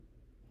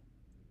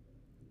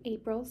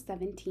April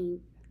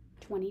 17th,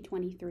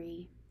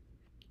 2023.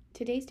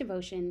 Today's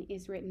devotion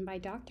is written by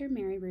Dr.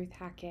 MaryRuth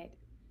Hackett,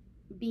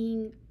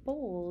 Being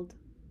Bold,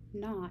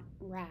 Not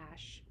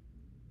Rash.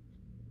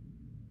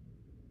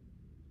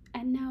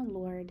 And now,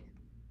 Lord,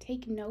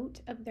 take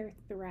note of their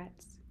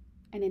threats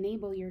and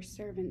enable your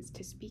servants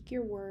to speak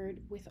your word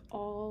with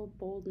all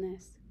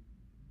boldness.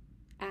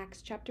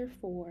 Acts chapter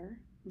 4,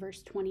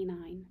 verse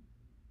 29.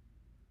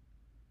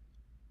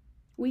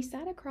 We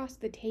sat across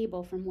the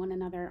table from one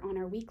another on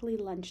our weekly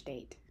lunch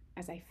date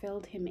as I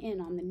filled him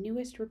in on the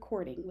newest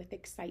recording with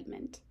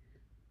excitement.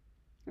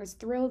 As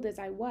thrilled as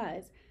I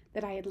was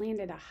that I had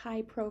landed a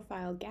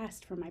high-profile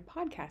guest for my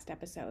podcast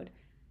episode,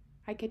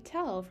 I could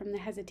tell from the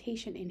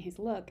hesitation in his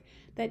look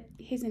that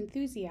his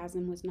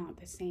enthusiasm was not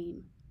the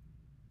same.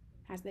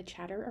 As the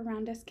chatter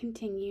around us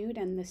continued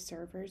and the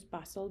servers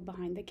bustled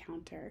behind the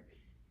counter,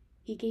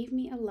 he gave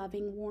me a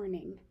loving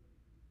warning.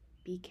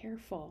 Be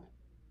careful.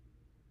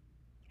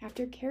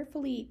 After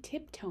carefully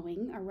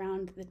tiptoeing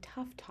around the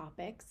tough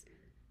topics,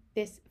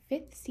 this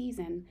 5th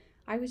season,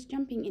 I was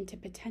jumping into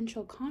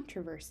potential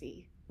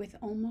controversy with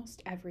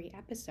almost every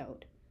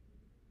episode.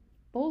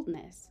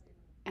 Boldness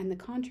and the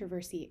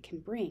controversy it can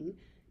bring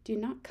do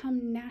not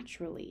come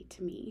naturally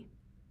to me.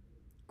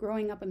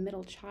 Growing up a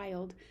middle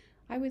child,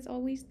 I was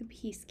always the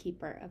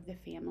peacekeeper of the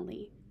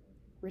family,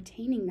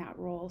 retaining that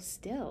role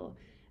still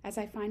as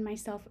I find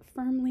myself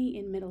firmly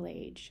in middle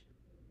age.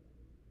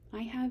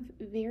 I have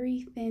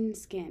very thin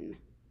skin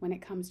when it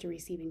comes to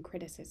receiving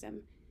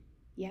criticism,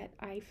 yet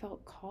I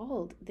felt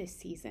called this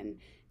season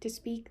to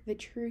speak the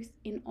truth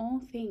in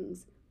all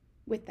things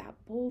with that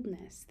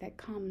boldness that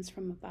comes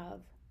from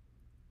above.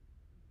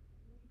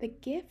 The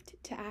gift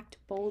to act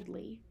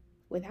boldly,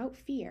 without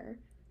fear,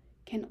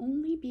 can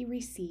only be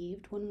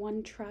received when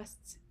one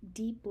trusts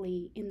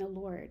deeply in the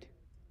Lord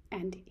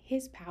and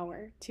His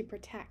power to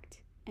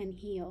protect and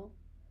heal.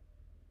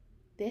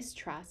 This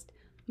trust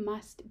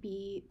must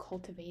be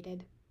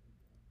cultivated.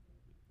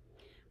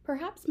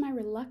 Perhaps my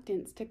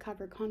reluctance to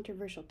cover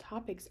controversial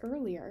topics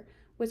earlier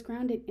was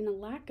grounded in a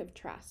lack of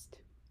trust,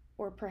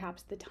 or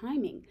perhaps the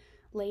timing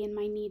lay in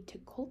my need to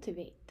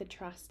cultivate the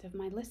trust of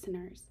my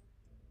listeners.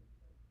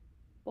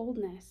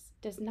 Boldness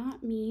does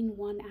not mean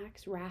one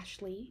acts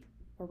rashly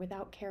or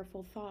without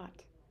careful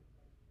thought.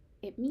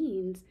 It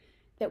means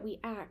that we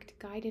act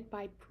guided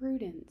by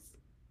prudence,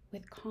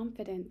 with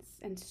confidence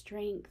and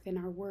strength in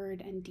our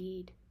word and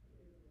deed.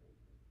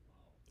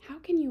 How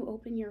can you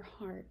open your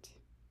heart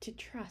to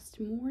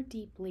trust more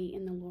deeply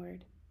in the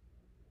Lord?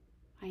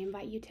 I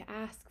invite you to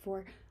ask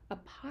for a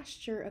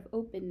posture of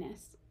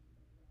openness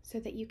so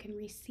that you can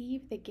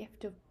receive the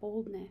gift of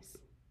boldness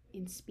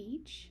in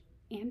speech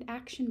and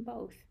action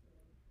both,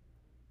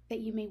 that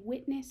you may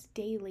witness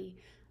daily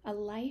a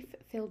life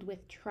filled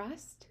with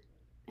trust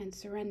and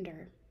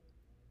surrender.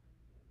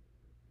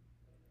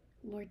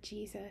 Lord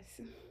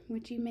Jesus,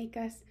 would you make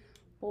us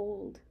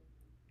bold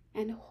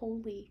and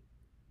holy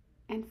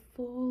and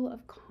full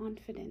of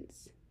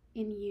confidence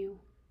in you?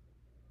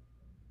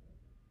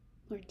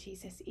 Lord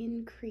Jesus,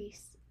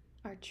 increase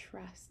our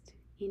trust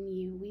in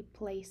you. We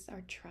place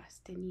our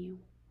trust in you.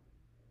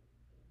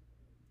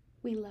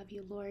 We love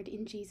you, Lord.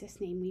 In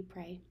Jesus' name we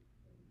pray.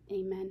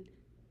 Amen.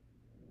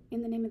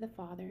 In the name of the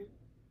Father,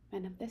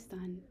 and of the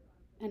Son,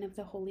 and of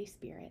the Holy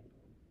Spirit.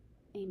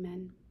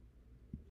 Amen.